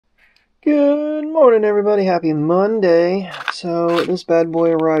Good morning, everybody. Happy Monday. So this bad boy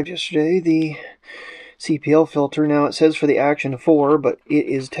arrived yesterday, the CPL filter. Now it says for the Action 4, but it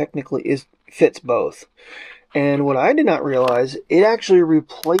is technically fits both. And what I did not realize, it actually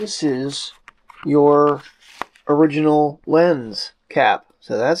replaces your original lens cap.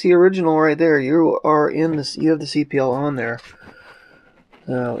 So that's the original right there. You have the CPL on there.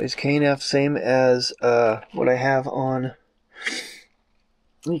 Now is KNF same as what I have on.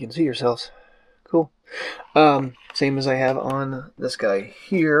 You can see yourselves. Cool. Same as I have on this guy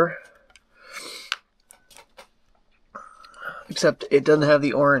here. Except it doesn't have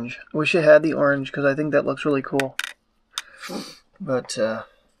the orange. I wish it had the orange because I think that looks really cool. But,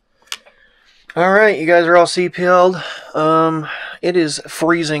 alright, you guys are all CPL'd. It is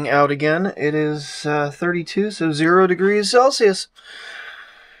freezing out again. It is 32, so 0 degrees Celsius.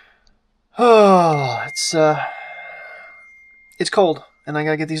 Oh, it's cold. And I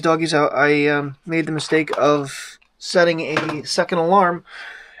gotta get these doggies out. I made the mistake of setting a second alarm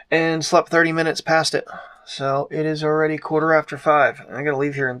and slept 30 minutes past it. So it is already 5:15. I gotta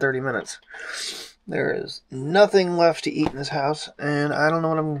leave here in 30 minutes. There is nothing left to eat in this house, and I don't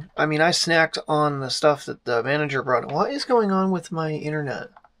know what I mean, I snacked on the stuff that the manager brought. What is going on with my internet?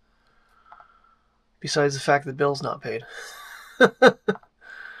 Besides the fact that the bill's not paid. Pull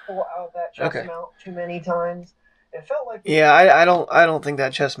out that chest mount too many times. It felt like I don't think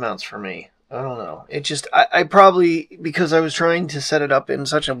that chest mount's for me. I don't know. It just I probably, because I was trying to set it up in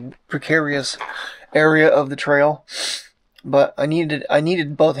such a precarious area of the trail, but I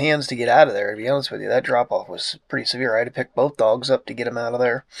needed both hands to get out of there, to be honest with you. That drop off was pretty severe. I had to pick both dogs up to get them out of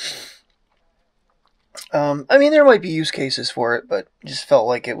there. I mean, there might be use cases for it, but just felt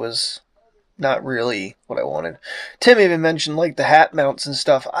like it was not really what I wanted. Tim even mentioned like the hat mounts and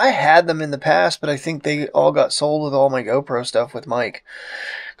stuff. I had them in the past, but I think they all got sold with all my GoPro stuff with Mike,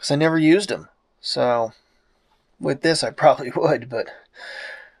 because I never used them. So with this I probably would, but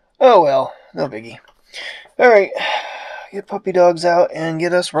oh well, no biggie. Alright, get puppy dogs out and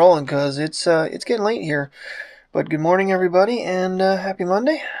get us rolling, because it's getting late here. But good morning, everybody, and happy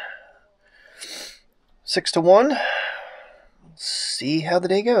Monday. 6 to 1. Let's see how the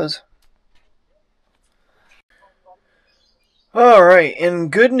day goes. Alright, and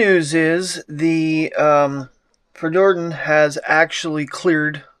good news is the for Jordan has actually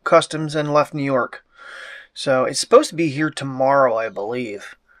cleared customs and left New York. So it's supposed to be here tomorrow, I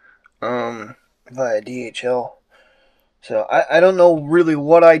believe, via DHL. So I don't know really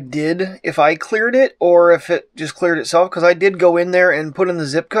what I did, if I cleared it or if it just cleared itself, because I did go in there and put in the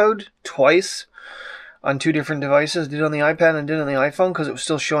zip code twice on 2 different devices. Did it on the iPad and did it on the iPhone, because it was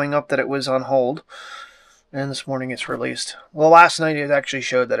still showing up that it was on hold. And this morning it's released. Well, last night it actually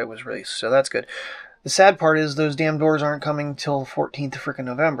showed that it was released, so that's good. The sad part is those damn doors aren't coming till 14th of freaking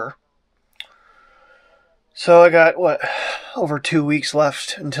November. So I got, what, over 2 weeks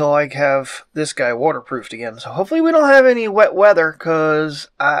left until I have this guy waterproofed again. So hopefully we don't have any wet weather, because,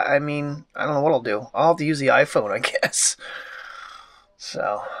 I mean, I don't know what I'll do. I'll have to use the iPhone, I guess.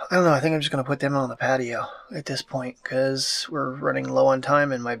 So, I don't know. I think I'm just going to put them on the patio at this point, because we're running low on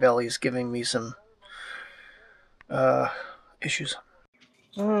time and my belly's giving me some issues.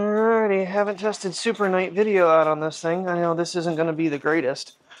 Alrighty, haven't tested Super Night video out on this thing. I know this isn't going to be the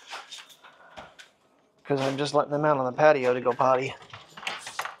greatest, because I'm just letting them out on the patio to go potty.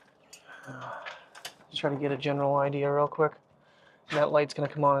 Let's try to get a general idea real quick. That light's going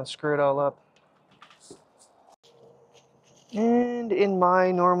to come on and screw it all up. And in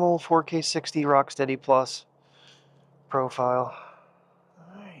my normal 4K 60 Rocksteady Plus profile.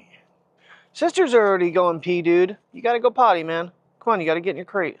 Sister's already going pee, dude. You gotta go potty, man. Come on, you gotta get in your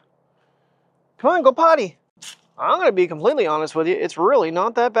crate. Come on, go potty. I'm gonna be completely honest with you. It's really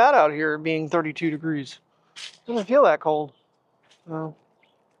not that bad out here being 32 degrees. Doesn't feel that cold. Well,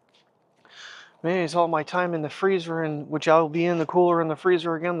 maybe it's all my time in the freezer, and which I'll be in the cooler and the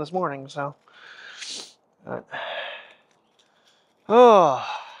freezer again this morning, so. Oh,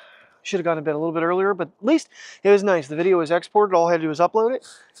 should have gone to bed a little bit earlier, but at least it was nice. The video was exported. All I had to do was upload it.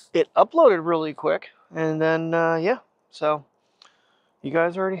 It uploaded really quick, and then, yeah. So, you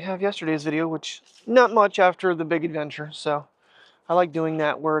guys already have yesterday's video, which, not much after the big adventure. So, I like doing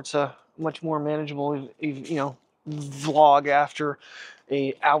that where it's a much more manageable, you know, vlog after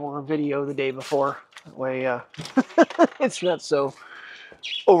a hour video the day before. That way, it's not so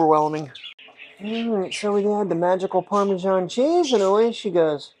overwhelming. Alright, so we had the magical Parmesan cheese, and away she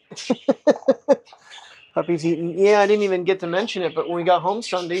goes. Puppy's eating. Yeah, I didn't even get to mention it, but when we got home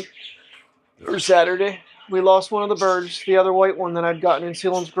Sunday, or Saturday, we lost one of the birds, the other white one that I'd gotten in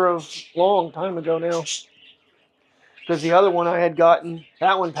Sealands Grove long time ago now. because the other one I had gotten,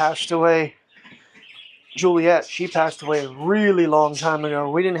 that one passed away. Juliet, she passed away a really long time ago.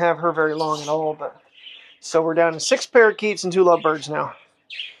 We didn't have her very long at all, but so we're down to 6 parakeets and 2 lovebirds now.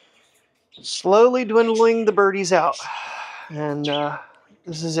 Slowly dwindling the birdies out, and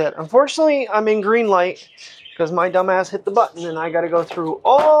this is it. Unfortunately, I'm in green light because my dumbass hit the button, and I got to go through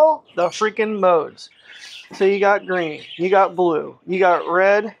all the freaking modes. So you got green, you got blue, you got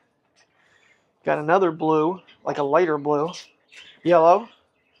red, got another blue, like a lighter blue, yellow,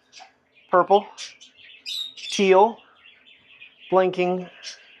 purple, teal, blinking,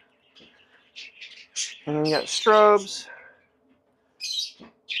 and then you got strobes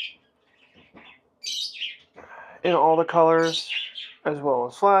in all the colors, as well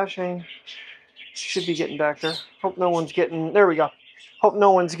as flashing. Should be getting back there. Hope no one's getting, there we go. Hope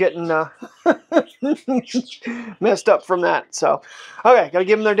no one's getting messed up from that. So, okay, gotta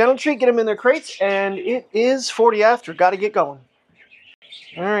give them their dental treat, get them in their crates, and it is 40 after. Gotta get going.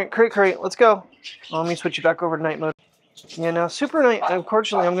 All right, crate, let's go. Let me switch you back over to night mode. Yeah, now super night,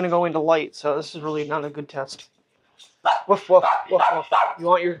 unfortunately, I'm gonna go into light, so this is really not a good test. Woof, woof, woof, woof. You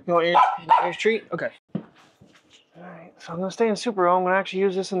want your treat? Okay. All right, so I'm gonna stay in super. I'm gonna actually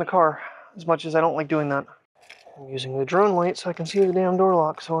use this in the car, as much as I don't like doing that. I'm using the drone light so I can see the damn door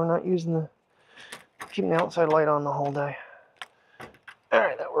lock, so we're not using keeping the outside light on the whole day. All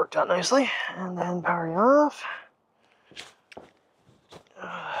right, that worked out nicely. And then power you off.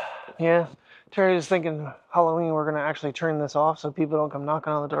 Yeah, Terry is thinking Halloween we're gonna actually turn this off so people don't come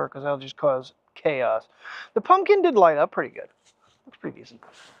knocking on the door, because that'll just cause chaos. The pumpkin did light up pretty good. Looks pretty decent.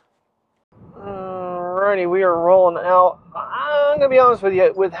 Alrighty, we are rolling out. I'm gonna be honest with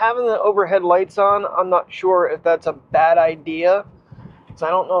you, with having the overhead lights on, I'm not sure if that's a bad idea. So I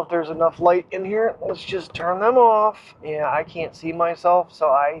don't know if there's enough light in here. Let's just turn them off. Yeah, I can't see myself, so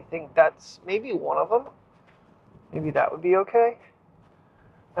I think that's maybe one of them. Maybe that would be okay.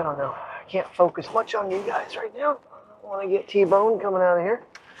 I don't know. I can't focus much on you guys right now. I want to get T-Bone coming out of here,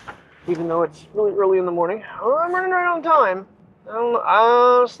 even though it's really early in the morning. Oh, I'm running right on time.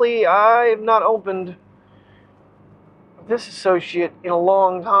 Honestly, I have not opened this associate in a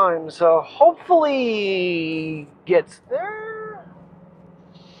long time, so hopefully gets there.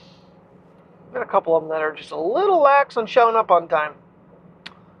 Got a couple of them that are just a little lax on showing up on time.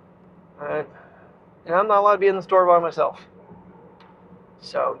 Alright. And I'm not allowed to be in the store by myself.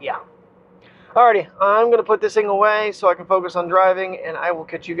 So, yeah. Alrighty, I'm going to put this thing away so I can focus on driving, and I will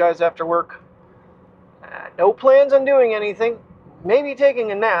catch you guys after work. No plans on doing anything. Maybe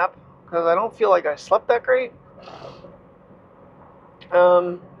taking a nap, because I don't feel like I slept that great.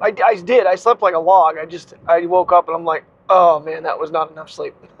 I did. I slept like a log. I woke up and I'm like, oh man, that was not enough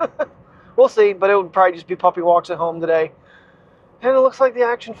sleep. We'll see, but it would probably just be puppy walks at home today. And it looks like the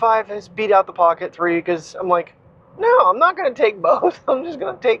Action 5 has beat out the Pocket 3, because I'm like, no, I'm not going to take both. I'm just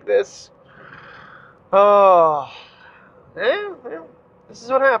going to take this. Oh, yeah, this is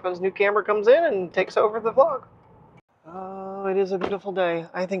what happens. New camera comes in and takes over the vlog. Oh, it is a beautiful day.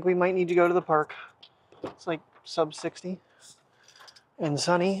 I think we might need to go to the park. It's like sub 60 and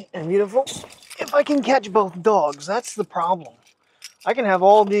sunny and beautiful. If I can catch both dogs, that's the problem. I can have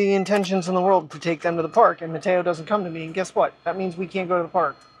all the intentions in the world to take them to the park, and Mateo doesn't come to me, and guess what? That means we can't go to the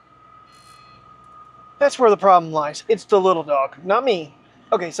park. That's where the problem lies. It's the little dog, not me.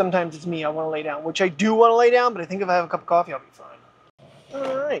 Okay, sometimes it's me. I want to lay down, which I do want to lay down, but I think if I have a cup of coffee, I'll be fine.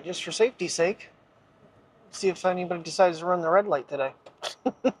 All right, just for safety's sake. See if anybody decides to run the red light today.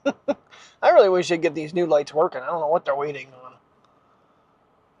 I really wish they'd get these new lights working. I don't know what they're waiting on.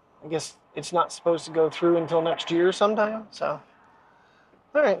 I guess it's not supposed to go through until next year sometime, so.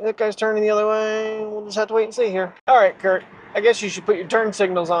 All right, that guy's turning the other way. We'll just have to wait and see here. All right, Kurt, I guess you should put your turn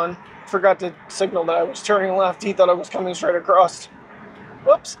signals on. Forgot to signal that I was turning left. He thought I was coming straight across.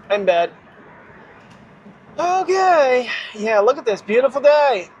 Whoops, I'm bad. Okay, yeah, look at this beautiful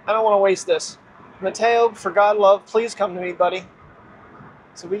day. I don't want to waste this. Mateo, for God love, please come to me, buddy.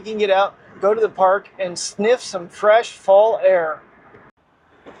 So we can get out, go to the park, and sniff some fresh fall air.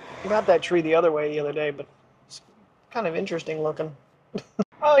 I got that tree the other way the other day, but it's kind of interesting looking.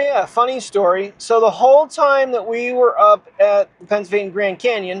 Oh yeah, funny story. So the whole time that we were up at the Pennsylvania Grand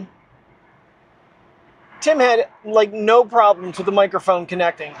Canyon, Tim had like no problems with the microphone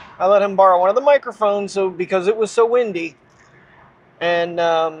connecting. I let him borrow one of the microphones because it was so windy. And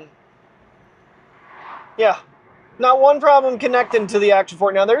yeah, not one problem connecting to the Action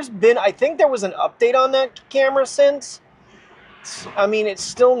 4. Now I think there was an update on that camera since. I mean, it's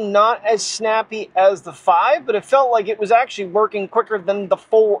still not as snappy as the 5, but it felt like it was actually working quicker than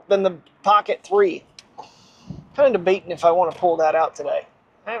the Pocket 3. Kind of debating if I want to pull that out today.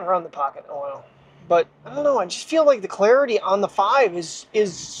 I haven't run the Pocket in a while. but I don't know. I just feel like the clarity on the 5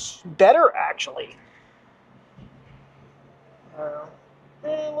 is better actually. A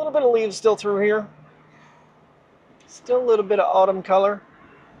little bit of leaves still through here. Still a little bit of autumn color.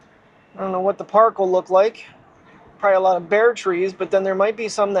 I don't know what the park will look like. Probably a lot of bare trees, but then there might be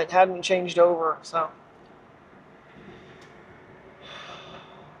some that hadn't changed over. So,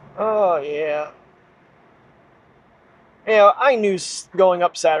 oh yeah. Yeah, I knew going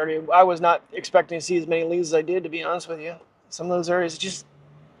up Saturday, I was not expecting to see as many leaves as I did, to be honest with you. Some of those areas, just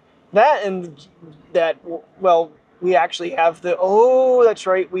that and that, well, we actually have the, oh, that's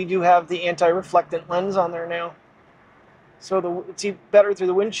right, we do have the anti-reflectant lens on there now. So it's better through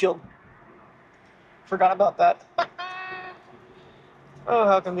the windshield. Forgot about that. Oh,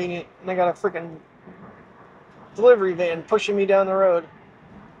 how convenient. And I got a freaking delivery van pushing me down the road.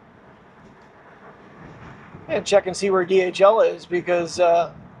 And check and see where DHL is, because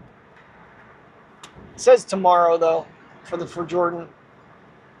it says tomorrow though for Jordan.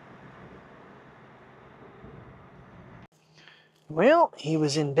 Well, he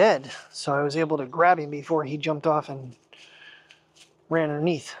was in bed, so I was able to grab him before he jumped off and ran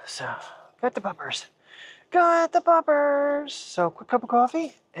underneath. So got the puppers. Got the puppers. So quick cup of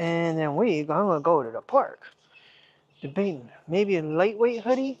coffee, and then we're gonna go to the park. Debating maybe a lightweight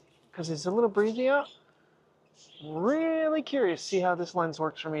hoodie because it's a little breezy out. Really curious to see how this lens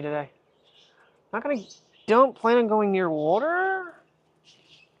works for me today. Don't plan on going near water.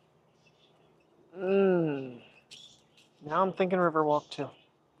 Now I'm thinking Riverwalk too.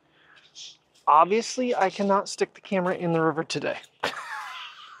 Obviously, I cannot stick the camera in the river today.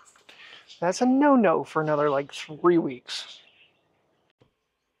 That's a no-no for another like 3 weeks.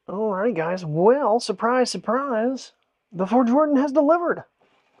 Alright guys, well, surprise, surprise, the Ford Jordan has delivered.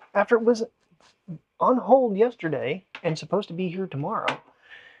 After it was on hold yesterday and supposed to be here tomorrow,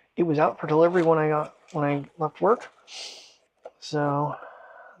 it was out for delivery when I left work. So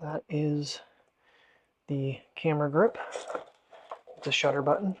that is the camera grip, the shutter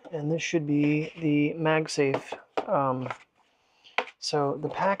button, and this should be the MagSafe. So the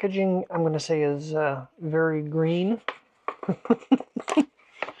packaging, I'm going to say, is very green.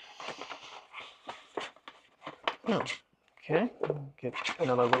 Okay, get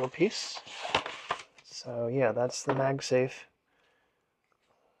another little piece. So yeah, that's the MagSafe.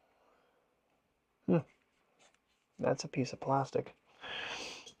 That's a piece of plastic.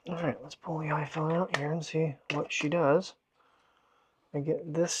 Alright, let's pull the iPhone out here and see what she does. I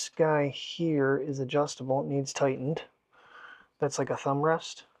get this guy here is adjustable, it needs tightened. That's like a thumb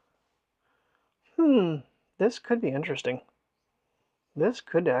rest. This could be interesting. This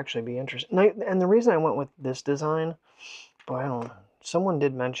could actually be interesting. And the reason I went with this design, boy, I don't know. Someone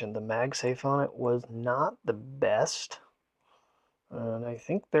did mention the MagSafe on it was not the best. And I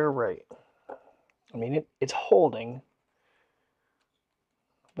think they're right. I mean, it's holding,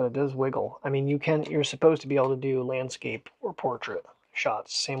 but it does wiggle. I mean, you're supposed to be able to do landscape or portrait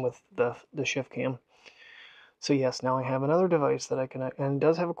shots. Same with the shift cam. So yes, now I have another device that I can, and it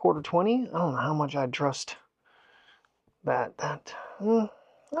does have a 1/4-20. I don't know how much I'd trust that.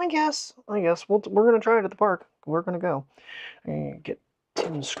 I guess we're gonna try it at the park. We're gonna go. I'm gonna get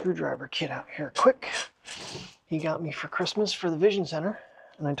Tim's screwdriver kit out here quick. He got me for Christmas for the Vision Center,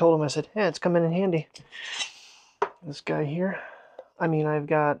 and I told him, I said, "Hey, it's coming in handy." This guy here. I mean, I've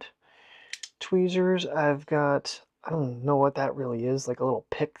got tweezers. I've got, I don't know what that really is, like a little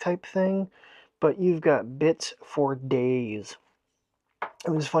pick type thing, but you've got bits for days.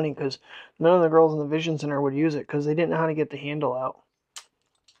 It was funny because none of the girls in the Vision Center would use it because they didn't know how to get the handle out.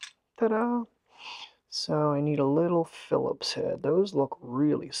 Ta-da! So I need a little Phillips head. Those look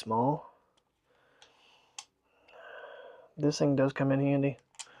really small. This thing does come in handy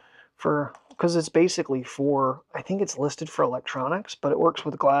because it's basically for, I think it's listed for electronics, but it works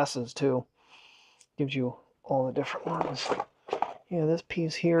with glasses too. Gives you all the different ones. Yeah, this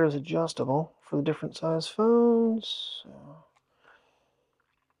piece here is adjustable for the different size phones.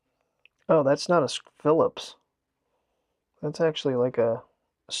 Oh, that's not a Phillips. That's actually like a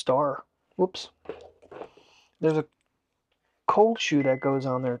star. Whoops. There's a cold shoe that goes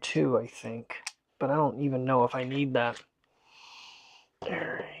on there too, I think. But I don't even know if I need that.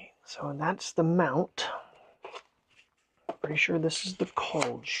 Alright, so that's the mount. Pretty sure this is the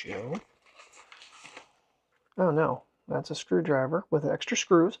cold shoe. Oh no, that's a screwdriver with extra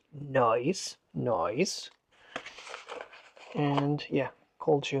screws. Nice, nice. And yeah,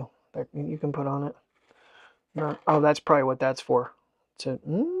 cold shoe that you can put on it. Oh, that's probably what that's for. I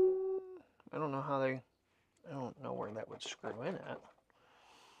don't know I don't know where that would screw in at.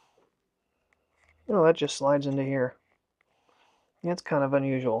 Oh, that just slides into here. That's kind of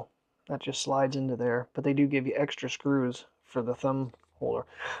unusual. That just slides into there. But they do give you extra screws for the thumb holder.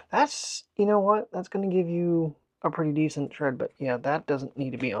 That's, you know what? That's going to give you a pretty decent tread. But yeah, that doesn't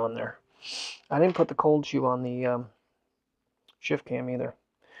need to be on there. I didn't put the cold shoe on the shift cam either.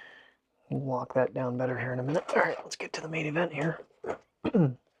 We'll lock that down better here in a minute. All right, let's get to the main event here.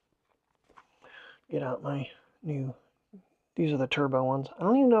 Get out my new... These are the turbo ones. I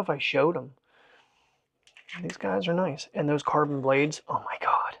don't even know if I showed them. These guys are nice. And those carbon blades, oh my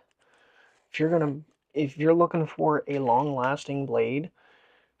god. If you're looking for a long-lasting blade,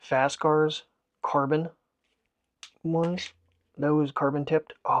 Fastcar's carbon ones, those carbon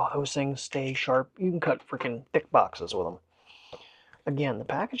tipped, oh, those things stay sharp. You can cut freaking thick boxes with them. Again, the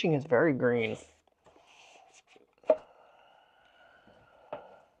packaging is very green.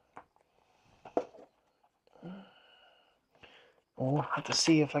 We'll have to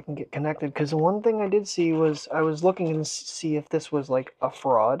see if I can get connected, because the one thing I did see was I was looking to see if this was like a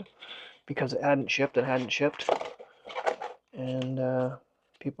fraud because it hadn't shipped. And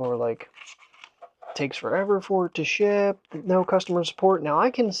people were like, it takes forever for it to ship, no customer support. Now I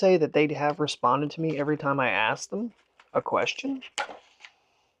can say that they have responded to me every time I ask them a question.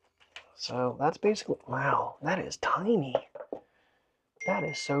 So that's basically, wow, that is tiny. That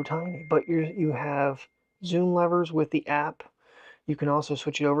is so tiny. But you have zoom levers with the app. You can also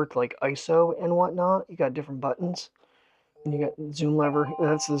switch it over to like ISO and whatnot. You got different buttons. And you got zoom lever.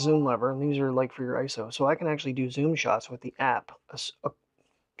 That's the zoom lever. And these are like for your ISO. So I can actually do zoom shots with the app.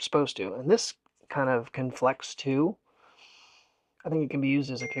 Supposed to. And this kind of can flex too. I think it can be used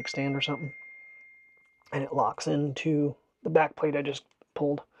as a kickstand or something. And it locks into the back plate I just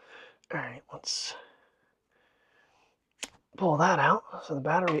pulled. Alright, let's pull that out. So the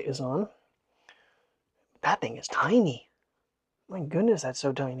battery is on. That thing is tiny. My goodness, that's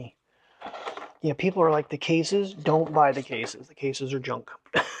so tiny. Yeah, people are like, the cases, don't buy the cases. The cases are junk.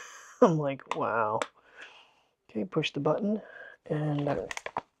 I'm like, wow. Okay, push the button. And,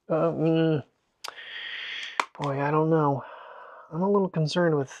 boy, I don't know. I'm a little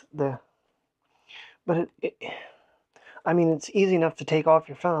concerned with the... But I mean, it's easy enough to take off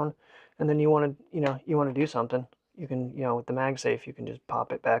your phone, and then you want to do something. You can, with the MagSafe, you can just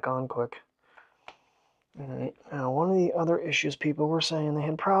pop it back on quick. Alright, now one of the other issues people were saying they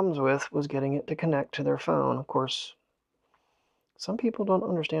had problems with was getting it to connect to their phone. Of course, some people don't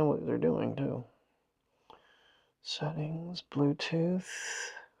understand what they're doing too. Settings, Bluetooth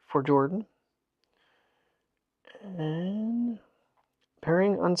for Jordan. And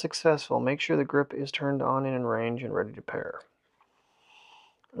pairing unsuccessful. Make sure the grip is turned on and in range and ready to pair.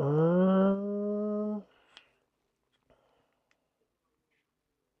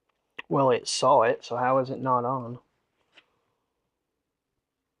 Well, it saw it, so how is it not on?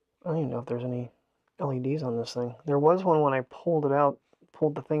 I don't even know if there's any LEDs on this thing. There was one when I pulled the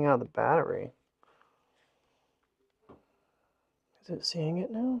thing out of the battery. Is it seeing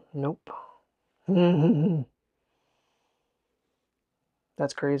it now? Nope.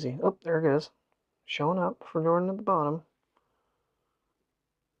 That's crazy. Oh, there it is. Showing up for Jordan at the bottom.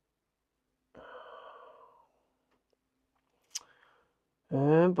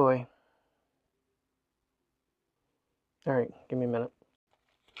 Oh boy. Alright, give me a minute.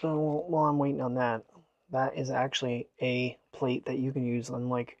 So while I'm waiting on that, that is actually a plate that you can use on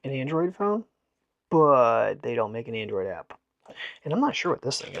like an Android phone, but they don't make an Android app. And I'm not sure what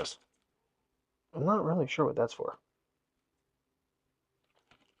this thing is. I'm not really sure what that's for.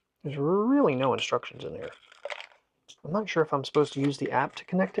 There's really no instructions in here. I'm not sure if I'm supposed to use the app to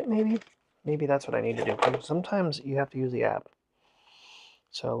connect it, maybe. Maybe that's what I need to do. Sometimes you have to use the app.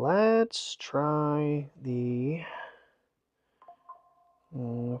 So let's try the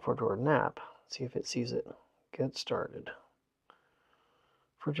for Jordan app. See if it sees it. Get started.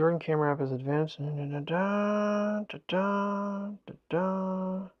 For Jordan, camera app is advanced. Go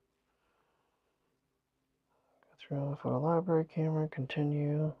through photo library, camera,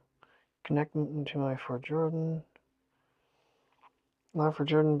 continue. Connect to my For Jordan. Allow for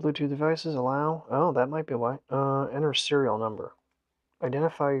Jordan Bluetooth devices. Allow. Oh, that might be why. Enter serial number.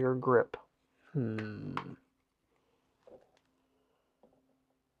 Identify your grip.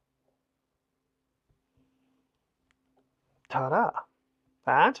 Ta-da!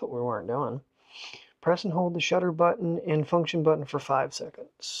 That's what we weren't doing. Press and hold the shutter button and function button for 5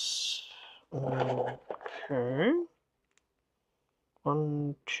 seconds. Okay.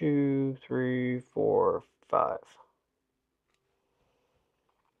 1, 2, 3, 4, 5.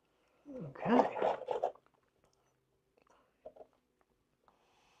 Okay.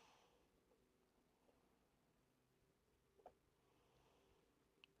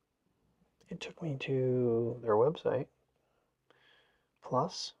 It took me to their website.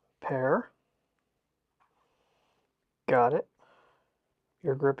 Plus, Pair. Got it.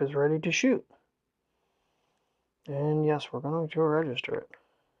 Your grip is ready to shoot. And yes, we're going to register it.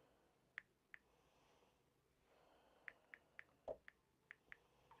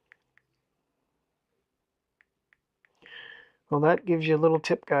 Well, that gives you a little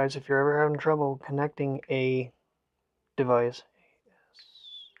tip, guys, if you're ever having trouble connecting a device.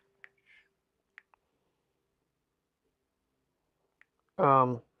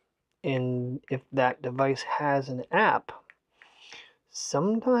 And if that device has an app,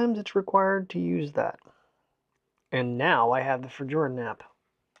 sometimes it's required to use that. And now I have the For Jordan app.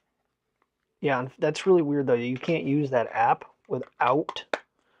 Yeah, that's really weird though. You can't use that app without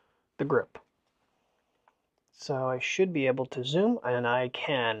the grip. So I should be able to zoom, and I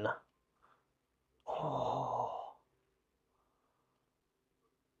can. Oh.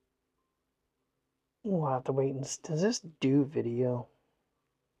 We'll have to wait and does this do video?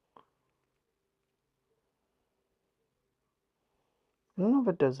 I don't know if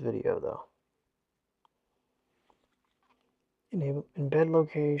it does video though. Enable embed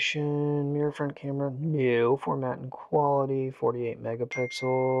location, mirror front camera, no. Format and quality, 48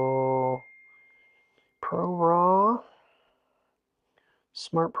 megapixel. Pro RAW.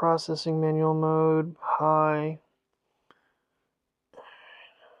 Smart processing manual mode, high.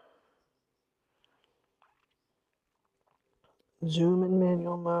 Zoom in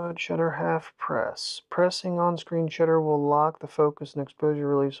manual mode, shutter half press. Pressing on-screen shutter will lock the focus and exposure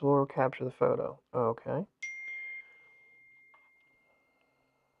release will capture the photo. Okay.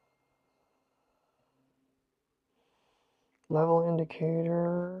 Level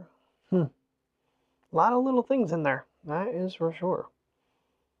indicator. A lot of little things in there. That is for sure.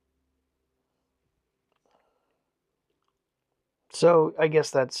 So I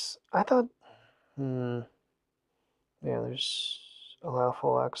guess that's, I thought, yeah, there's allow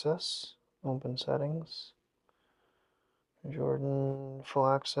full access, open settings. Jordan, full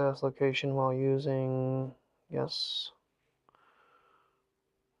access, location while using, yes.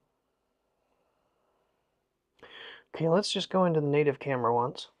 Okay, let's just go into the native camera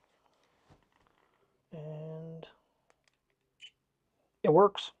once. And it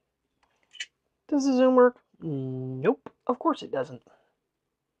works. Does the zoom work? Nope, of course it doesn't.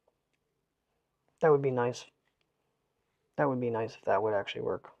 That would be nice. That would be nice if that would actually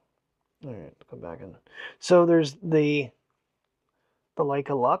work. All right, come back in. So there's the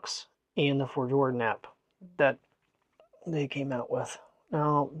Leica Lux and the For Jordan app that they came out with.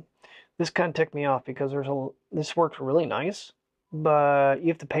 Now, this kind of ticked me off because this works really nice, but you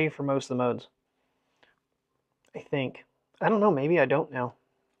have to pay for most of the modes. I think. I don't know, maybe I don't now.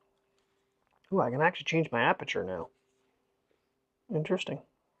 Ooh, I can actually change my aperture now. Interesting.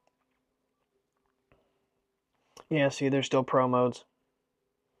 Yeah, see, there's still pro modes.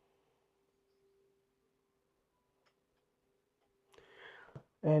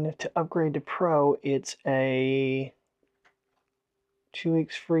 And to upgrade to pro, it's a 2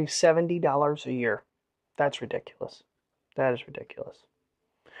 weeks free, $70 a year. That's ridiculous. That is ridiculous.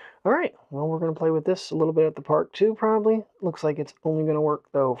 All right, well, we're going to play with this a little bit at the park too, probably. Looks like it's only going to work,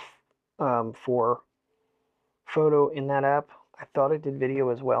 though, for photo in that app. I thought it did video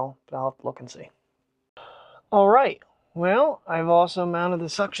as well, but I'll have to look and see. All right, well, I've also mounted the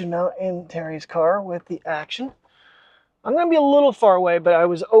suction mount in Terry's car with the Action. I'm going to be a little far away, but I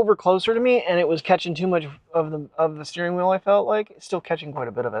was over closer to me, and it was catching too much of the steering wheel, I felt like. It's still catching quite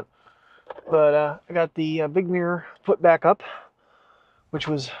a bit of it. But I got the big mirror put back up, which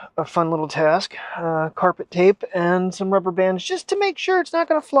was a fun little task. Carpet tape and some rubber bands just to make sure it's not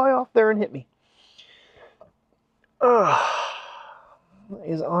going to fly off there and hit me.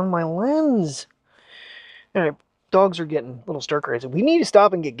 Is on my lens. All right, dogs are getting a little stir crazy. We need to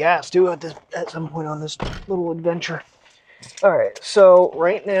stop and get gas too at some point on this little adventure. All right, so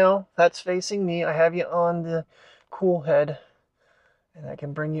right now that's facing me. I have you on the cool head, and I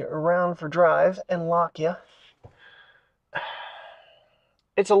can bring you around for drive and lock you.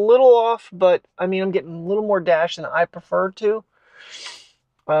 It's a little off, but I mean, I'm getting a little more dash than I prefer to.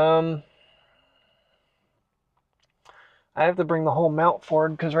 I have to bring the whole mount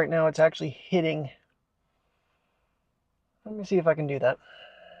forward because right now it's actually hitting. Let me see if I can do that.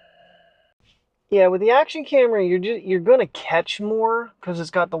 Yeah, with the Action camera, you're going to catch more because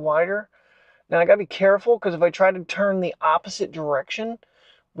it's got the wider. Now I got to be careful because if I try to turn the opposite direction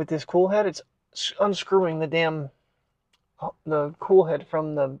with this cool head, it's unscrewing the cool head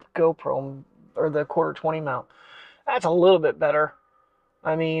from the GoPro or the 1/4 20 mount. That's a little bit better.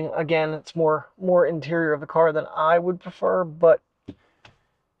 I mean, again, it's more interior of the car than I would prefer, but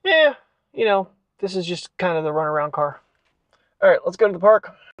yeah, you know, this is just kind of the runaround car. All right, let's go to the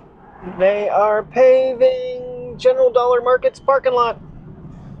park. They are paving General Dollar Market's parking lot.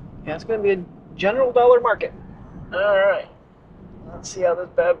 Yeah, it's going to be a General Dollar Market. All right. Let's see how this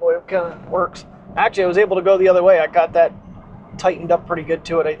bad boy kind of works. Actually, I was able to go the other way. I got that tightened up pretty good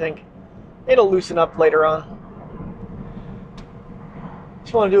to it, I think. It'll loosen up later on.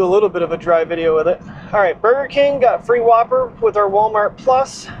 Just want to do a little bit of a dry video with it. All right, Burger King got free Whopper with our Walmart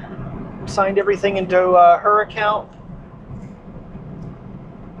Plus. Signed everything into her account.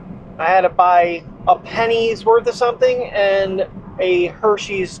 I had to buy a penny's worth of something, and a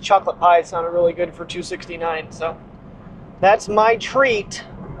Hershey's chocolate pie sounded really good for $2.69. So that's my treat.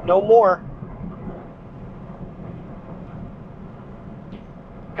 No more.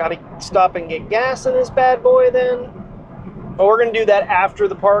 Gotta stop and get gas in this bad boy then. But we're gonna do that after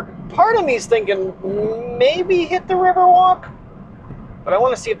the park. Part of me is thinking maybe hit the Riverwalk, but I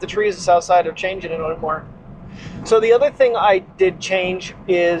want to see if the trees outside are changing it a little more. So the other thing I did change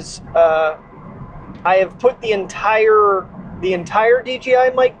is I have put the entire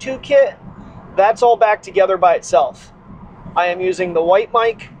DJI Mic 2 kit. That's all back together by itself. I am using the white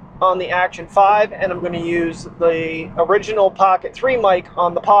mic on the Action 5, and I'm going to use the original Pocket 3 mic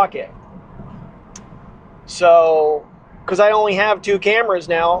on the Pocket. So, because I only have 2 cameras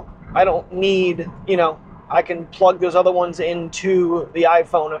now, I don't need, I can plug those other ones into the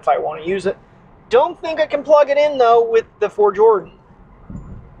iPhone if I want to use it. Don't think I can plug it in, though, with the 4 Jordan.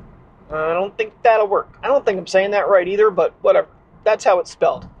 I don't think that'll work. I don't think I'm saying that right either, but whatever. That's how it's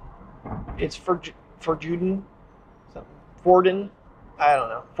spelled. It's for Juden. Forden. I don't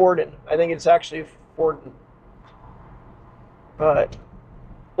know. Forden. I think it's actually Forden. But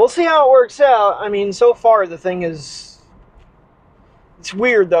we'll see how it works out. I mean, so far the thing is... It's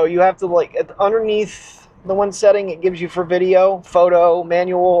weird, though. You have to, underneath the one setting it gives you for video, photo,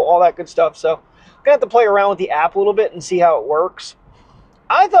 manual, all that good stuff. So I'm going to have to play around with the app a little bit and see how it works.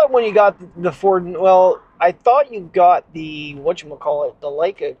 I thought when you got the Forden... Well, I thought you got the, the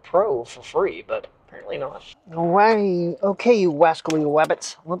Leica Pro for free, but... Apparently not. Alrighty, okay, you wascally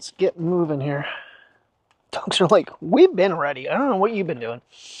wabbits. Let's get moving here. Dogs are like, we've been ready. I don't know what you've been doing.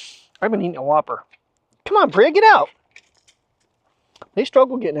 I've been eating a Whopper. Come on, Priya, get out. They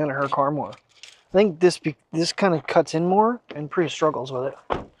struggle getting out of her car more. I think this kind of cuts in more, and Priya struggles with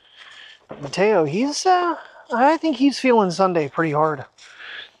it. Mateo, I think he's feeling Sunday pretty hard.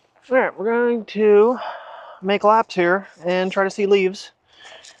 Alright, we're going to make laps here and try to see leaves.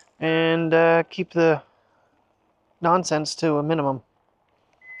 And keep the nonsense to a minimum.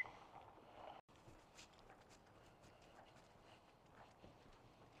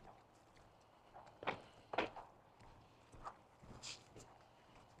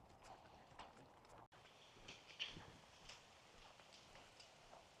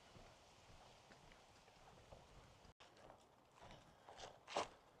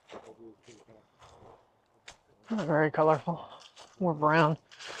 Not very colorful, more brown.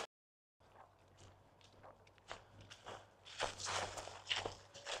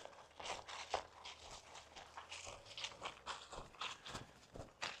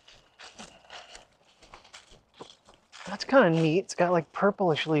 That's kind of neat. It's got like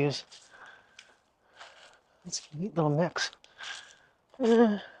purplish leaves. It's a neat little mix.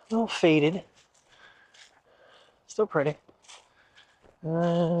 A little faded. Still pretty. A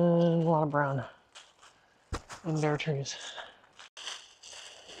lot of brown and bare trees.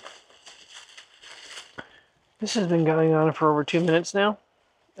 This has been going on for over 2 minutes now.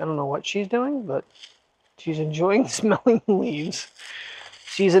 I don't know what she's doing, but she's enjoying smelling leaves.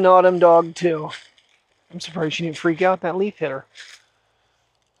 She's an autumn dog too. I'm surprised she didn't freak out that leaf hit her.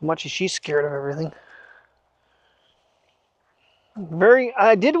 As much as she's scared of everything.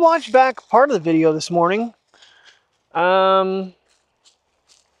 I did watch back part of the video this morning. I'd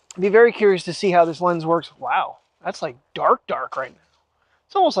be very curious to see how this lens works. Wow, that's like dark right now.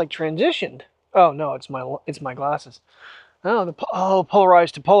 It's almost like transitioned. Oh no, it's my glasses. Oh,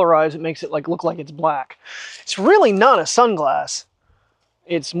 polarized to polarized, it makes it look like it's black. It's really not a sunglass.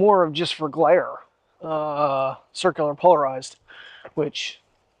 It's more of just for glare. Circular polarized, which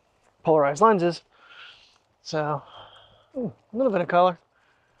polarized lenses. So, a little bit of color.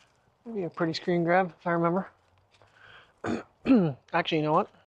 Maybe a pretty screen grab if I remember. Actually, you know what?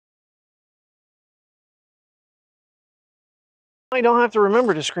 I don't have to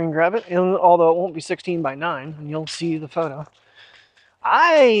remember to screen grab it, although it won't be 16 by 9, and you'll see the photo.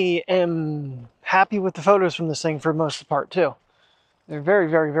 I am happy with the photos from this thing for most of the part too. They're very,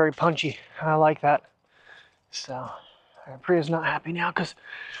 very, very punchy. I like that. So, Priya's not happy now because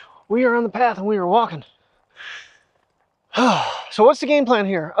we are on the path and we are walking. So what's the game plan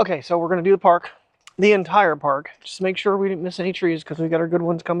here? Okay, so we're going to do the park. the entire park. Just make sure we didn't miss any trees because we got our good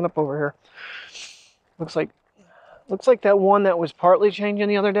ones coming up over here. Looks like that one that was partly changing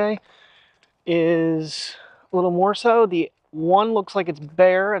the other day is a little more so. The one looks like it's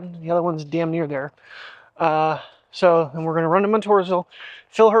bare and the other one's damn near there. So then we're going to run to Montoursville,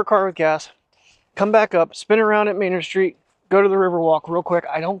 fill her car with gas, come back up, spin around at Main Street, go to the Riverwalk real quick.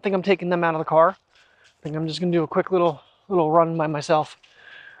 I don't think I'm taking them out of the car. I think I'm just going to do a quick little run by myself.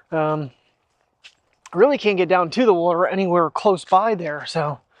 I really can't get down to the water anywhere close by there,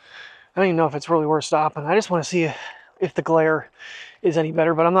 so I don't even know if it's really worth stopping. I just want to see if the glare is any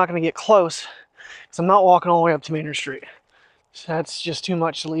better, but I'm not going to get close because I'm not walking all the way up to Main Street. So that's just too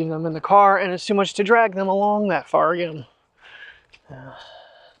much to leave them in the car, and it's too much to drag them along that far again.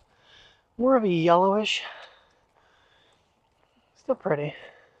 More of a yellowish. Still pretty.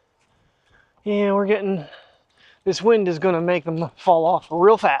 Yeah, we're getting... This wind is going to make them fall off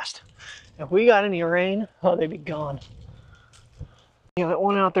real fast. If we got any rain, oh, they'd be gone. Yeah, that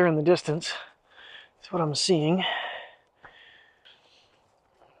one out there in the distance is what I'm seeing.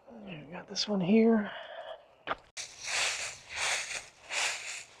 We got this one here.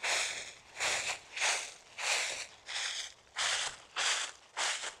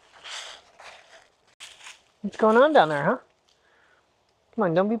 What's going on down there, huh? Come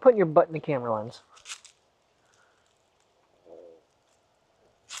on, don't be putting your butt in the camera lens.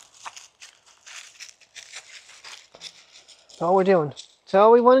 That's all we're doing. That's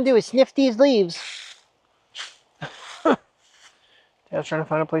all we want to do is sniff these leaves. Dad's trying to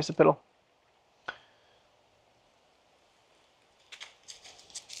find a place to piddle.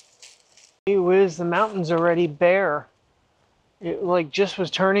 Gee whiz, the mountain's already bare. It like just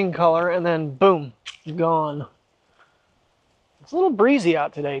was turning color and then boom, gone. It's a little breezy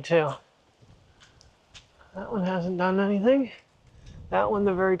out today too. That one hasn't done anything. That one,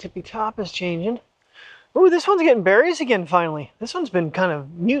 the very tippy top, is changing. Ooh, this one's getting berries again finally. This one's been kind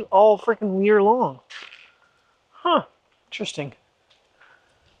of mute all freaking year long. Huh, interesting.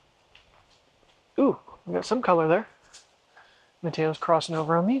 Ooh, we got some color there. Mateo's crossing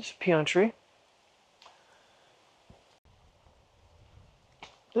over on me. It's a peon tree.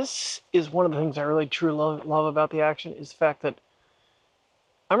 This is one of the things I really truly love about the Action is the fact that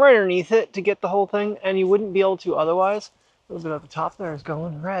I'm right underneath it to get the whole thing, and you wouldn't be able to otherwise. A little bit at the top there is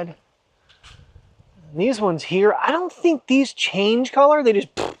going red. And these ones here, I don't think these change color. They just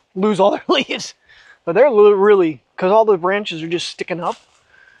lose all their leaves. But they're really, because all the branches are just sticking up.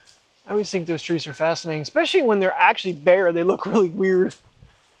 I always think those trees are fascinating, especially when they're actually bare. They look really weird.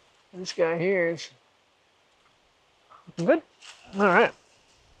 This guy here is looking good. All right.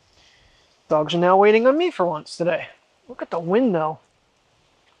 Dogs are now waiting on me for once today. Look at the wind though.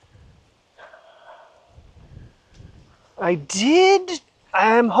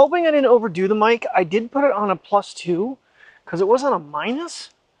 I'm hoping I didn't overdo the mic. I did put it on a +2 because it was on a minus.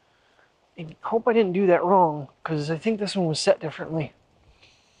 I hope I didn't do that wrong because I think this one was set differently.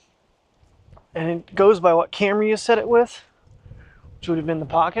 And it goes by what camera you set it with, which would have been the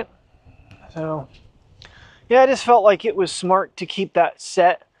Pocket. So, yeah, I just felt like it was smart to keep that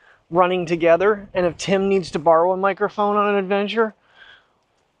set running together. And if Tim needs to borrow a microphone on an adventure,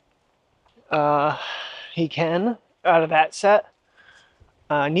 he can out of that set.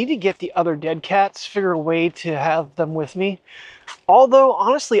 I need to get the other dead cats, figure a way to have them with me. Although,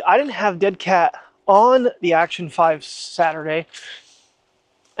 honestly, I didn't have dead cat on the Action 5 Saturday.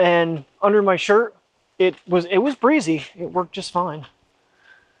 And under my shirt, it was breezy. It worked just fine.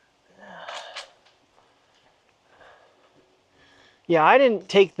 Yeah, I didn't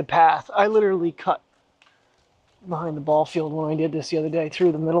take the path. I literally cut behind the ball field when I did this the other day,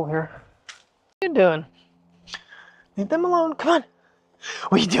 through the middle here. What are you doing? Leave them alone. Come on.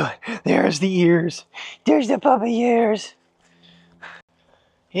 What are you doing? There's the ears. There's the puppy ears.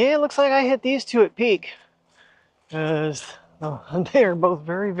 Yeah, it looks like I hit these two at peak. Because they are both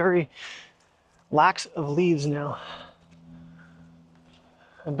very, very lax of leaves now.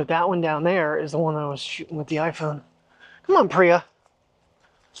 But that one down there is the one I was shooting with the iPhone. Come on, Priya.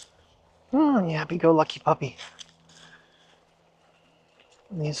 Oh, you happy-go-lucky puppy.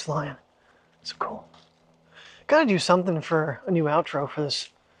 And he's flying. So cool. Gotta do something for a new outro for this.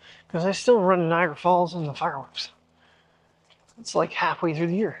 Because I still run to Niagara Falls and the fireworks. It's like halfway through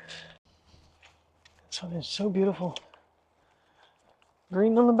the year. So it's so beautiful.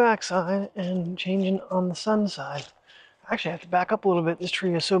 Green on the backside and changing on the sun side. Actually, I have to back up a little bit. This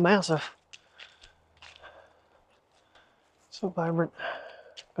tree is so massive. So vibrant.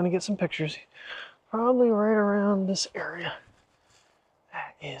 Gonna get some pictures. Probably right around this area.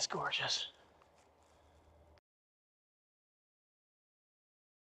 That is gorgeous.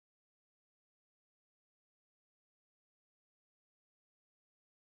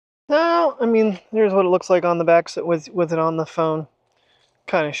 No, I mean, here's what it looks like on the back with it on the phone.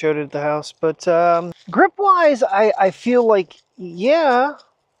 Kind of showed it at the house. But grip-wise, I feel like, yeah.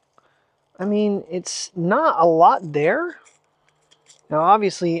 I mean, it's not a lot there. Now,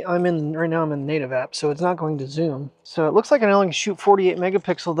 obviously, right now I'm in the native app, so it's not going to zoom. So it looks like I only can shoot 48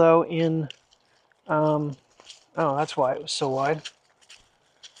 megapixel, though, in... oh, that's why it was so wide.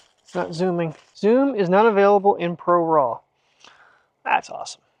 It's not zooming. Zoom is not available in Pro RAW. That's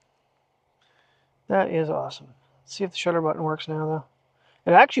awesome. That is awesome. Let's see if the shutter button works now, though.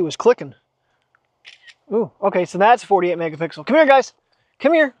 It actually was clicking. Ooh, okay, so that's 48 megapixel. Come here, guys.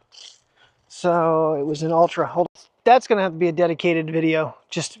 Come here. So it was an ultra. Hold on. That's going to have to be a dedicated video,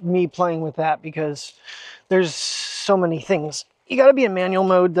 just me playing with that, because there's so many things. You got to be in manual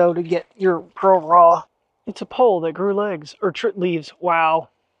mode, though, to get your Pro RAW. It's a pole that grew legs, or leaves. Wow.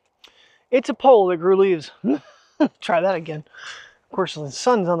 It's a pole that grew leaves. Try that again. Of course, the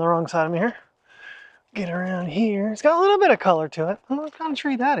sun's on the wrong side of me here. Get around here. It's got a little bit of color to it. I don't know what kind of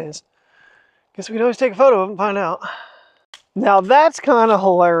tree that is. Guess we can always take a photo of it and find out. Now that's kind of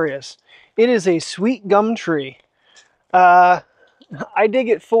hilarious. It is a sweet gum tree. I Dig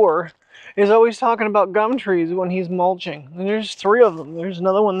It 4 is always talking about gum trees when he's mulching. And there's 3 of them. There's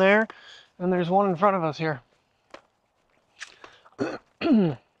another one there, and there's one in front of us here.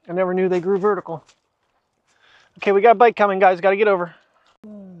 I never knew they grew vertical. Okay, we got a bike coming, guys. Got to get over.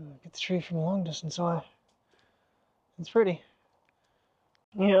 Get the tree from a long distance away. It's pretty.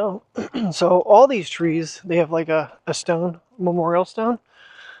 You know, so all these trees, they have like a stone, memorial stone.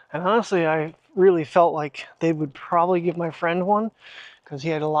 And honestly, I really felt like they would probably give my friend one, because he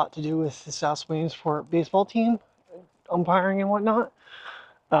had a lot to do with the South Williamsport baseball team, umpiring and whatnot.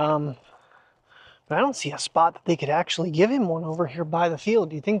 But I don't see a spot that they could actually give him one over here by the field.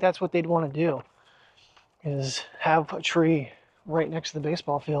 Do you think that's what they'd want to do? Is have a tree right next to the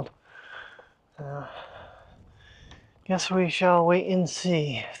baseball field? Guess we shall wait and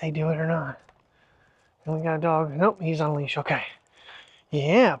see if they do it or not. And we got a dog. Nope, he's on a leash. Okay.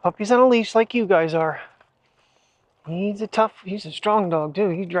 Yeah, puppy's on a leash like you guys are. He's a strong dog too.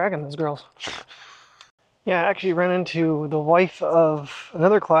 He's dragging those girls. Yeah, I actually ran into the wife of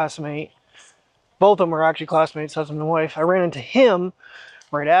another classmate. Both of them were actually classmates, husband and wife. I ran into him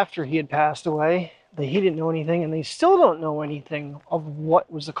right after he had passed away. He didn't know anything, and they still don't know anything of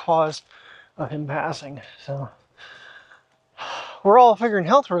what was the cause of him passing. So we're all figuring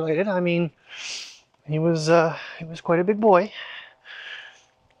health related. I mean, he was quite a big boy,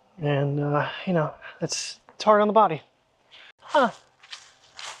 and you know, it's hard on the body. Huh?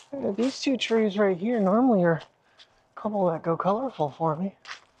 These 2 trees right here normally are a couple that go colorful for me,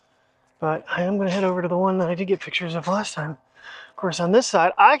 but I am going to head over to the one that I did get pictures of last time. Of course, on this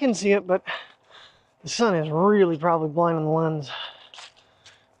side I can see it, but the sun is really probably blinding the lens.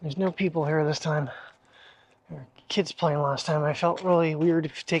 There's no people here this time. There were kids playing last time. I felt really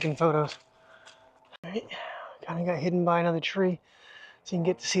weird taking photos. Alright, kind of got hidden by another tree, so you can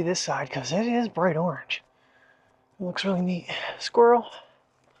get to see this side, because it is bright orange. It looks really neat. Squirrel.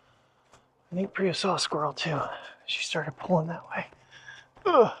 I think Priya saw a squirrel too. She started pulling that way.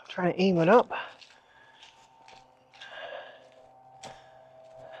 Ugh, trying to aim it up.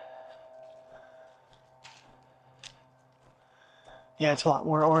 Yeah, it's a lot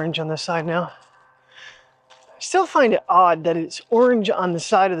more orange on this side now. I still find it odd that it's orange on the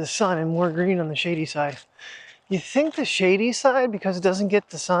side of the sun and more green on the shady side. You think the shady side, because it doesn't get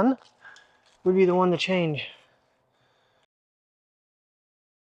the sun, would be the one to change.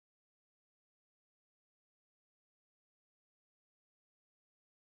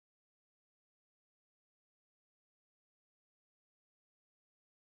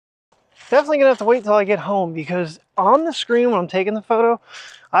 Definitely gonna have to wait till I get home, because on the screen when I'm taking the photo,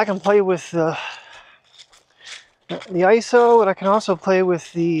 I can play with the ISO, but I can also play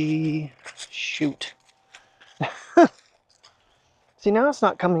with the shoot. See, now it's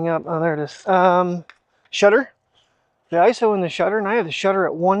not coming up. Oh, there it is. Shutter. The ISO and the shutter, and I have the shutter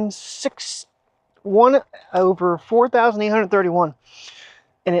at 1 over 4,831,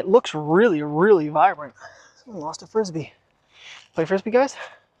 and it looks really, really vibrant. I lost a frisbee. Play frisbee, guys.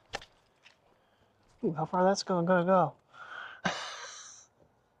 Ooh, how far that's gonna go.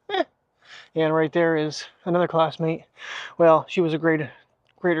 And right there is another classmate. Well, she was a grade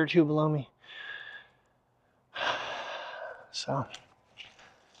or 2 below me. So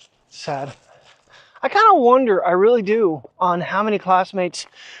sad. I kind of wonder, I really do, on how many classmates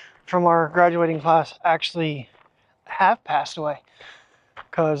from our graduating class actually have passed away.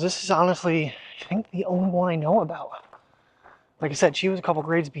 Because this is honestly, I think, the only one I know about. Like I said, she was a couple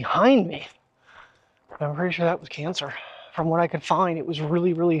grades behind me. I'm pretty sure that was cancer. From what I could find, it was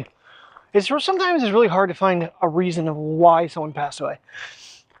really, really Sometimes it's really hard to find a reason of why someone passed away.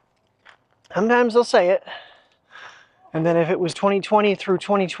 Sometimes they'll say it, and then if it was 2020 through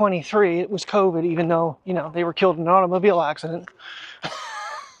 2023, it was COVID, even though, you know, they were killed in an automobile accident.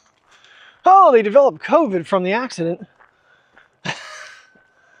 Oh, they developed COVID from the accident.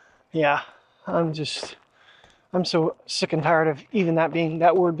 Yeah, I'm so sick and tired of even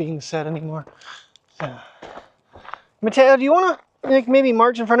that word being said anymore. So. Mateo, do you want to maybe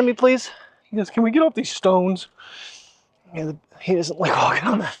march in front of me, please? He goes, can we get off these stones? Yeah, he doesn't like walking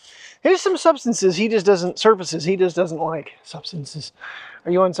on that. Here's some substances he just doesn't like. Substances.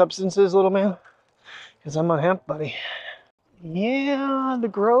 Are you on substances, little man? Because I'm on hemp, buddy. Yeah, the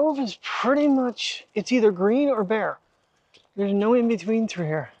Grove is pretty much, it's either green or bare. There's no in between through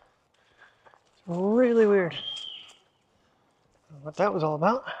here. It's really weird. What that was all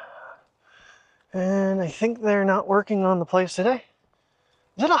about. And I think they're not working on the place today.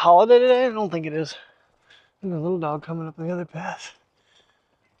 Is it a holiday today? I don't think it is. There's a little dog coming up the other path.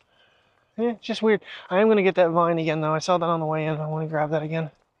 Yeah, it's just weird. I am going to get that vine again, though. I saw that on the way in. I want to grab that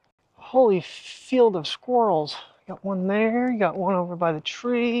again. Holy field of squirrels. You got one there. You got one over by the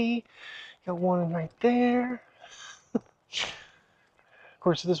tree. You got one right there. Of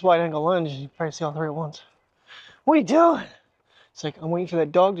course, with this wide-angle lens, you probably see all three at once. What are you doing? It's like, I'm waiting for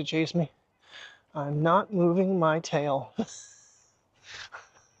that dog to chase me. I'm not moving my tail.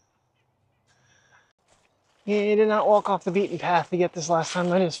 Yeah, I did not walk off the beaten path to get this last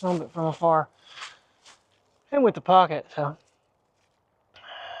time. I just filmed it from afar. And with the Pocket, so.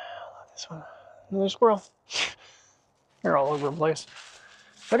 This one. Another squirrel. They're all over the place.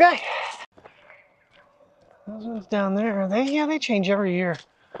 Okay. Those ones down there, they change every year.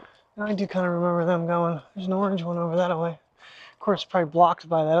 And I do kind of remember them going. There's an orange one over that way. Of course, probably blocked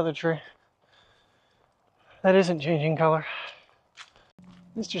by that other tree. That isn't changing color.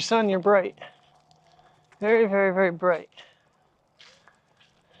 Mr. Sun, you're bright. Very, very, very bright.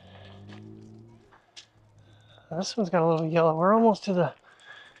 This one's got a little yellow. We're almost to the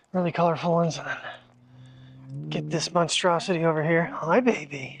really colorful ones. And then get this monstrosity over here. Hi,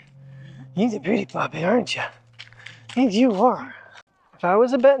 baby. You're a pretty puppy, aren't you? And you are. If I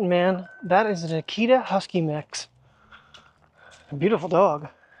was a betting man, that is an Akita Husky mix. A beautiful dog.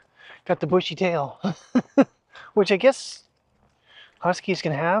 Got the bushy tail. Which I guess Huskies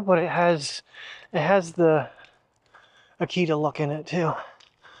can have, but it has the Akita look in it too. I'm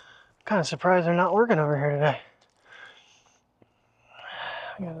kind of surprised they're not working over here today.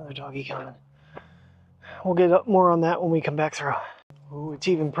 I got another doggy coming. We'll get up more on that when we come back through. Ooh, it's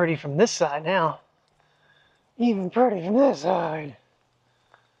even pretty from this side now. Even pretty from this side.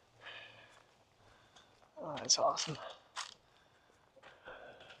 Oh, that's awesome.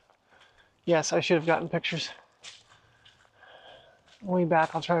 Yes, I should have gotten pictures. Way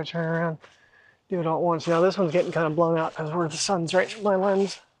back, I'll try to turn around. Do it all at once. Now this one's getting kind of blown out because where the sun's right in my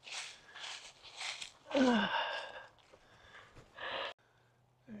lens. Alright,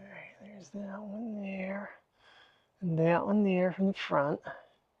 there's that one there. And that one there from the front.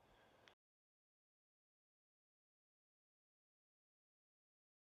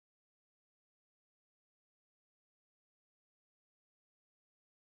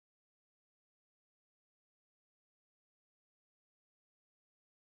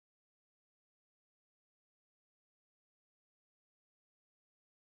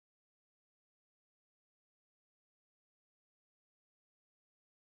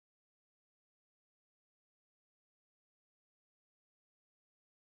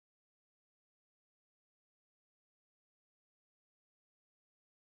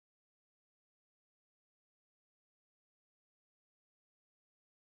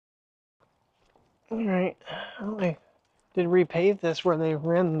 Alright, well, they did repave this where they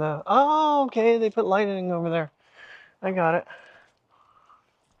ran the... Oh, okay, they put lighting over there. I got it.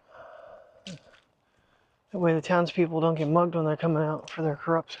 That way the townspeople don't get mugged when they're coming out for their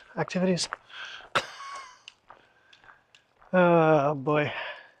corrupt activities. Oh boy.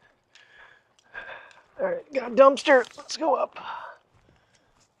 Alright, got a dumpster. Let's go up.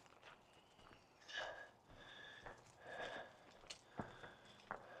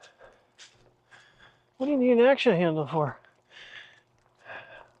 What do you need an action handle for?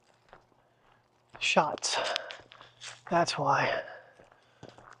 Shots. That's why.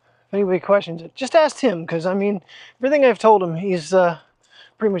 If anybody questions it, just ask him, because I mean, everything I've told him, he's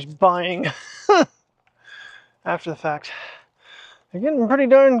pretty much buying after the fact. They're getting pretty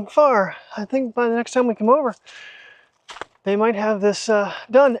darn far. I think by the next time we come over, they might have this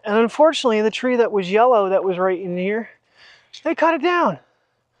done. And unfortunately, the tree that was yellow that was right in here, they cut it down.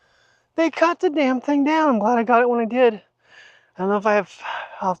 They cut the damn thing down. I'm glad I got it when I did. don't know if I have,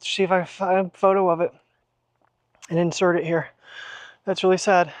 I'll have to see if I find a photo of it and insert it here. That's really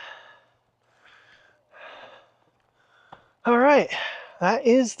sad. All right, that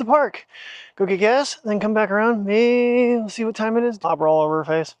is the park. Go get gas, then come back around. Maybe we'll see what time it is. Slobber all over her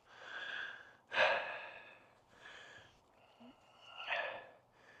face.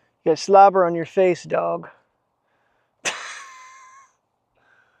 You got slobber on your face, dog.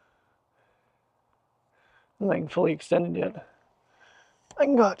 I'm not fully extended yet. I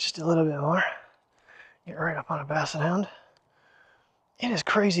can go out just a little bit more. Get right up on a basset hound. It is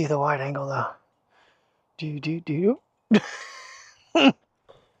crazy the wide angle though. I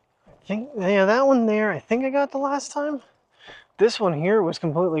think, yeah, that one there, I think I got the last time. This one here was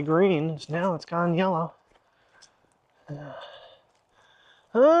completely green. Now it's gone yellow. Yeah,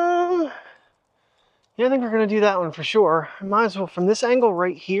 I think we're gonna do that one for sure. I might as well, from this angle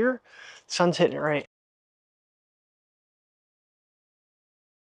right here, the sun's hitting it right.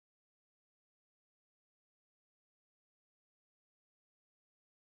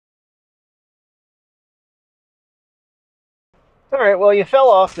 All right, well, you fell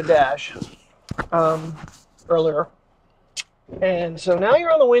off the dash earlier. And so now you're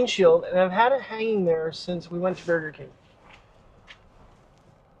on the windshield, and I've had it hanging there since we went to Burger King.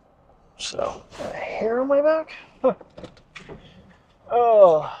 So, got a hair on my back? Huh.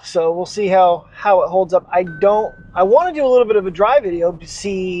 Oh, so we'll see how it holds up. I want to do a little bit of a dry video to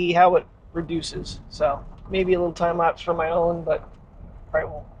see how it reduces. So, maybe a little time lapse for my own, but probably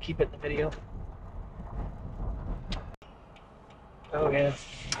won't keep it in the video. Oh, yeah.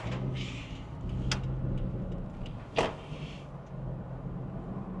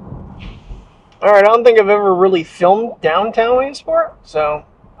 Alright, I don't think I've ever really filmed downtown Williamsport, so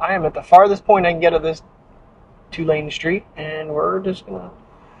I am at the farthest point I can get of this 2-lane street, and we're just gonna...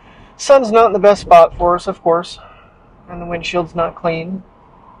 Sun's not in the best spot for us, of course, and the windshield's not clean,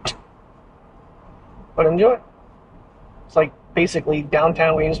 but enjoy. It's like basically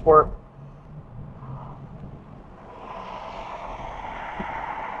downtown Williamsport.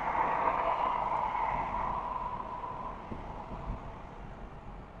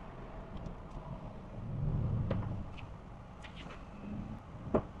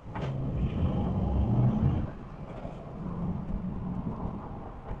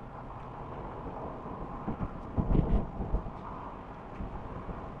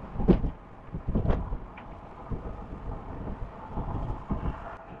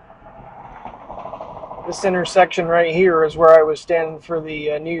 This intersection right here is where I was standing for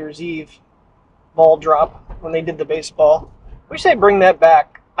the New Year's Eve ball drop when they did the baseball. Wish they'd bring that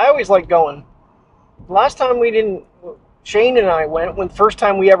back. I always like going. Last time we didn't, Shane and I went when the first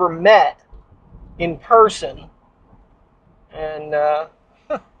time we ever met in person, and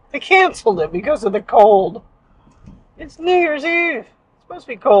they canceled it because of the cold. It's New Year's Eve. It's supposed to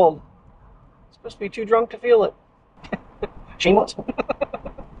be cold. It's supposed to be too drunk to feel it. Shane was.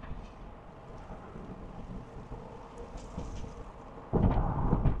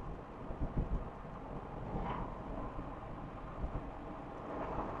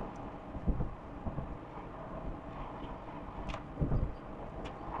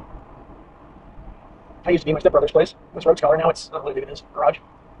 I used to be in my stepbrother's place. It was Road Scholar. Now it's, I don't know what it is, garage.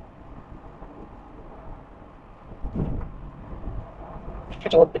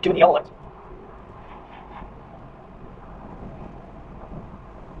 Catch a little bit too many yellow lines.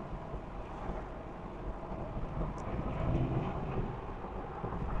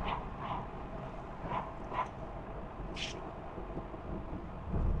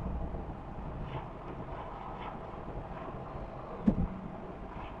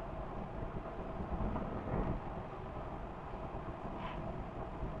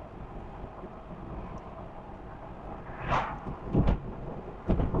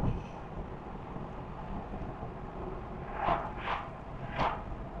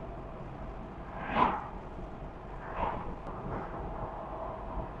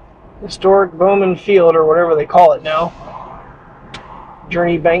 Historic Bowman Field, or whatever they call it now.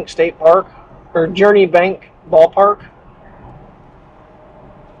 Journey Bank State Park, or Journey Bank Ballpark.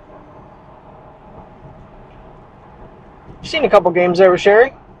 Seen a couple games there with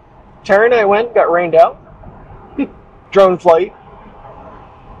Sherry. Terry and I went, got rained out. Drone flight.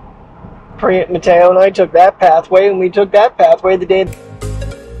 Mateo and I took that pathway, and we took that pathway the day